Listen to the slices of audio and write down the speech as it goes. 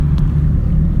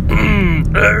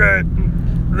Alright,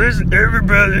 listen,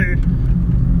 everybody,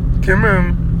 come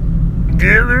on,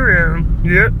 gather around,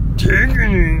 yep, take a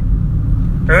knee.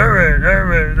 Alright,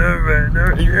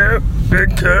 yep,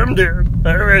 then calm down.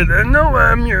 Alright, I know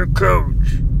I'm your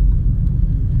coach.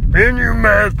 And you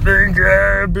might think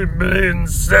I've been playing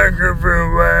soccer for a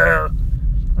while.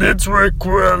 That's what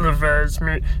qualifies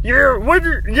me. Yeah,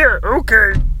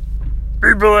 okay.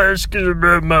 People asking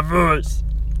about my voice.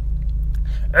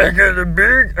 I got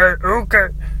okay.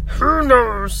 Who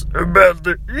knows about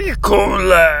the E.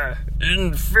 coli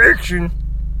infection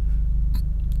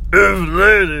of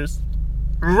lettuce,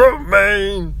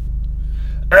 romaine?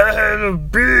 I had a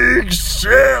big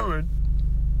salad.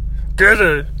 Got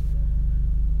a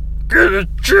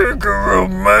chunk of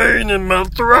romaine in my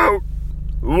throat.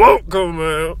 Won't come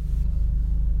out.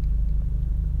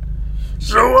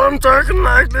 So I'm talking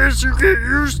like this, you get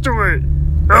used to it.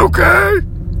 Okay?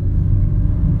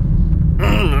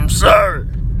 I'm sorry.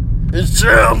 It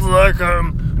sounds like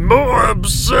I'm more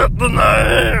upset than I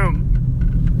am.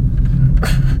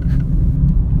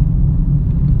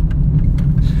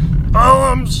 All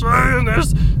I'm saying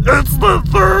is, it's the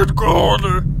third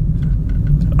quarter.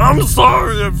 I'm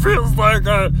sorry, it feels like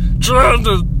I'm trying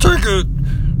to take a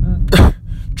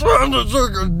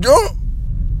dump.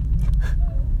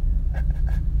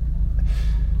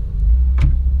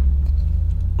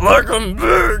 Like I'm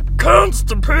very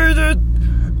constipated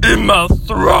in my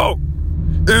throat,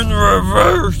 in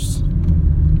reverse.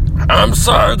 I'm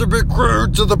sorry to be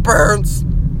crude to the parents.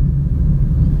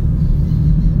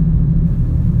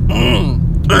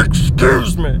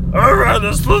 Excuse me. Alright,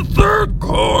 it's the third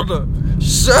quarter.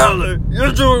 Sally,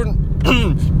 you're doing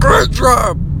great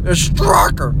job. A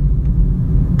striker.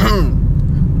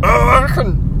 I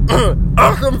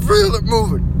can feel it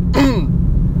moving.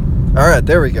 Alright,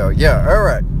 there we go. Yeah,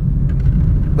 alright.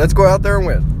 Let's go out there and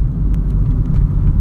win.